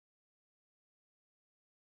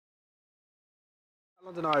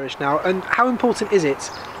London Irish now, and how important is it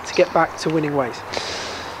to get back to winning ways?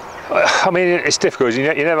 I mean, it's difficult. You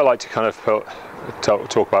never like to kind of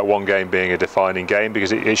talk about one game being a defining game,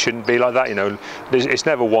 because it shouldn't be like that. You know, it's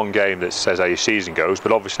never one game that says how your season goes.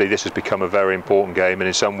 But obviously, this has become a very important game, and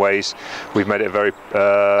in some ways, we've made it a very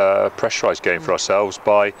pressurised game for ourselves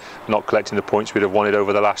by not collecting the points we'd have wanted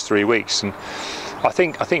over the last 3 weeks. And I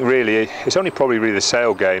think really it's only probably really the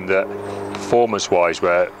Sale game that, performance-wise,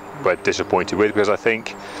 we're disappointed with, because I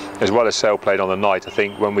think, as well as Sale played on the night, I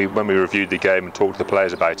think when we reviewed the game and talked to the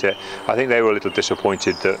players about it, I think they were a little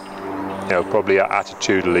disappointed that, you know, probably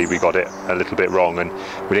attitudinally we got it a little bit wrong, and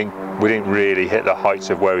we didn't really hit the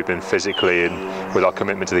heights of where we've been physically and with our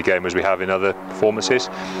commitment to the game as we have in other performances.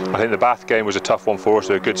 I think the Bath game was a tough one for us.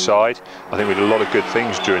 They're a good side. I think we did a lot of good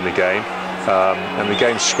things during the game, and the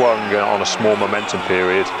game swung on a small momentum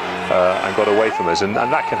period and got away from us, and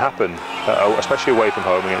that can happen, especially away from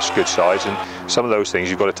home against good sides, and some of those things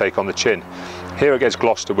you've got to take on the chin. Here against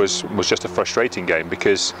Gloucester was just a frustrating game,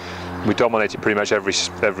 because we dominated pretty much every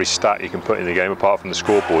stat you can put in the game apart from the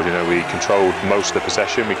scoreboard. You know, we controlled most of the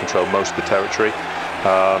possession, we controlled most of the territory,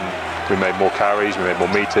 we made more carries, we made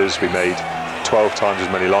more metres, we made 12 times as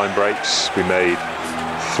many line breaks, we made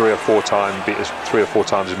three or four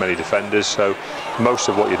times as many defenders. So most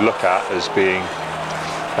of what you'd look at as being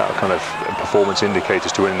kind of performance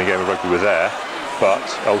indicators to winning the game of rugby were there, but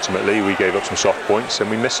ultimately we gave up some soft points and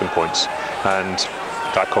we missed some points, and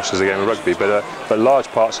that cost us the game of rugby. But large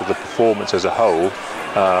parts of the performance as a whole,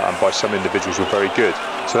 and by some individuals, were very good.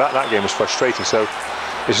 So that game was frustrating. So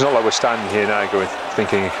it's not like we're standing here now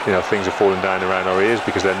thinking, you know, things are falling down around our ears,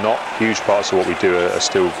 because they're not. Huge parts of what we do are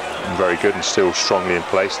still very good and still strongly in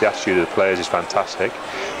place. The attitude of the players is fantastic,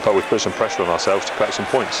 but we've put some pressure on ourselves to collect some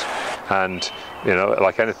points. And, you know,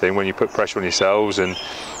 like anything, when you put pressure on yourselves, and,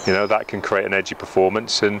 you know, that can create an edgy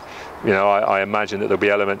performance. And, you know, I imagine that there'll be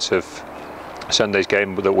elements of Sunday's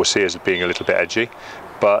game that we'll see as being a little bit edgy,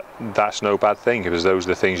 but that's no bad thing, because those are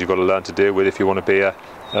the things you've got to learn to deal with if you want to be a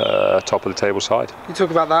top of the table side. You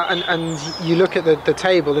talk about that, and you look at the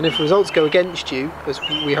table, and if results go against you, as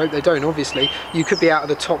we hope they don't, obviously, you could be out of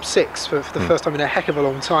the top 6 for the first time in a heck of a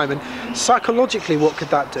long time. And psychologically, what could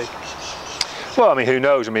that do? Well, I mean, who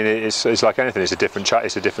knows? I mean, it's like anything. It's a different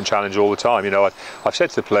challenge all the time. You know, I've said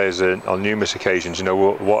to the players on numerous occasions, you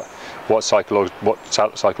know, what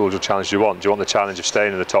psychological challenge do you want? Do you want the challenge of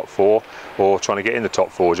staying in the top 4, or trying to get in the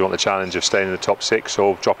top 4? Do you want the challenge of staying in the top 6,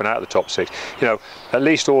 or dropping out of the top 6? You know, at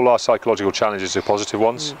least all our psychological challenges are positive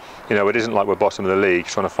ones. You know, it isn't like we're bottom of the league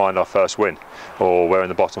trying to find our first win, or we're in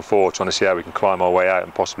the bottom 4 trying to see how we can climb our way out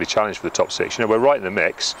and possibly challenge for the top 6. You know, we're right in the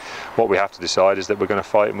mix. What we have to decide is that we're going to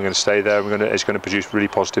fight, and we're going to stay there, and it's going to produce really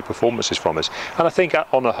positive performances from us. And I think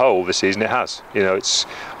on the whole this season it has. You know,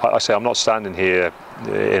 I say I'm not standing here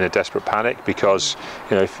in a desperate panic, because,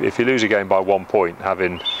 you know, if you lose a game by 1 point,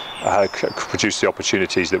 having produced the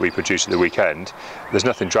opportunities that we produced at the weekend, there's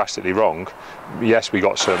nothing drastically wrong. Yes, we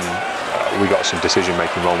got some decision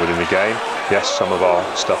making wrong within the game. Yes, some of our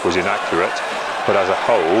stuff was inaccurate, but as a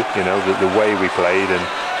whole, you know, the way we played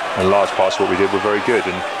and large parts of what we did were very good.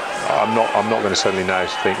 And I'm not going to suddenly now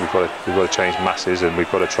think we've got to change masses, and we've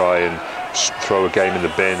got to try and throw a game in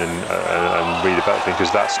the bin and redevelop things,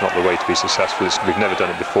 because that's not the way to be successful. We've never done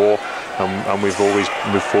it before, and we've always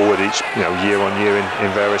moved forward year on year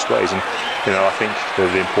in various ways. And, you know, I think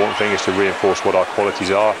the important thing is to reinforce what our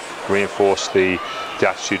qualities are, reinforce the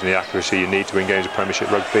attitude and the accuracy you need to win games of Premiership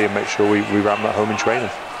rugby, and make sure we ram that home in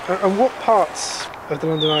training. And what parts of the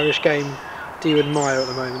London Irish game do you admire at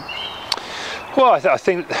the moment? Well, I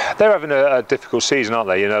think they're having a difficult season, aren't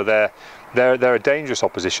they? You know, they're a dangerous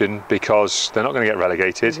opposition, because they're not going to get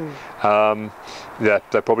relegated.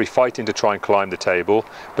 They're probably fighting to try and climb the table,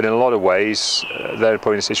 but in a lot of ways they're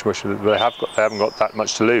probably in a situation where they haven't got that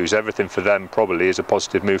much to lose. Everything for them probably is a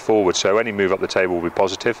positive move forward, so any move up the table will be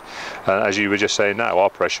positive. As you were just saying now, our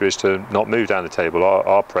pressure is to not move down the table.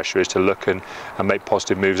 Our pressure is to look and make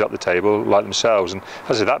positive moves up the table like themselves, and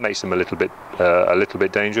as I said, that makes them a little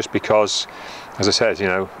bit dangerous, because, as I said, you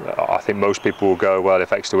know, I think most people will go, well,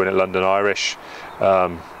 if Exeter win at London Irish,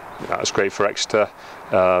 that's great for Exeter.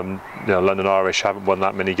 You know, London Irish haven't won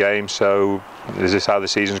that many games, so is this how the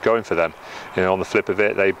season's going for them? You know, on the flip of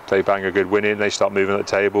it, they bang a good win in, they start moving at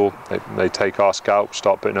the table, they take our scalp,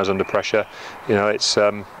 start putting us under pressure. You know, it's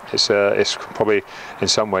probably in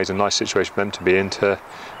some ways a nice situation for them to be in, to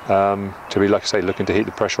be, like I say, looking to heat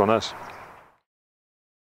the pressure on us.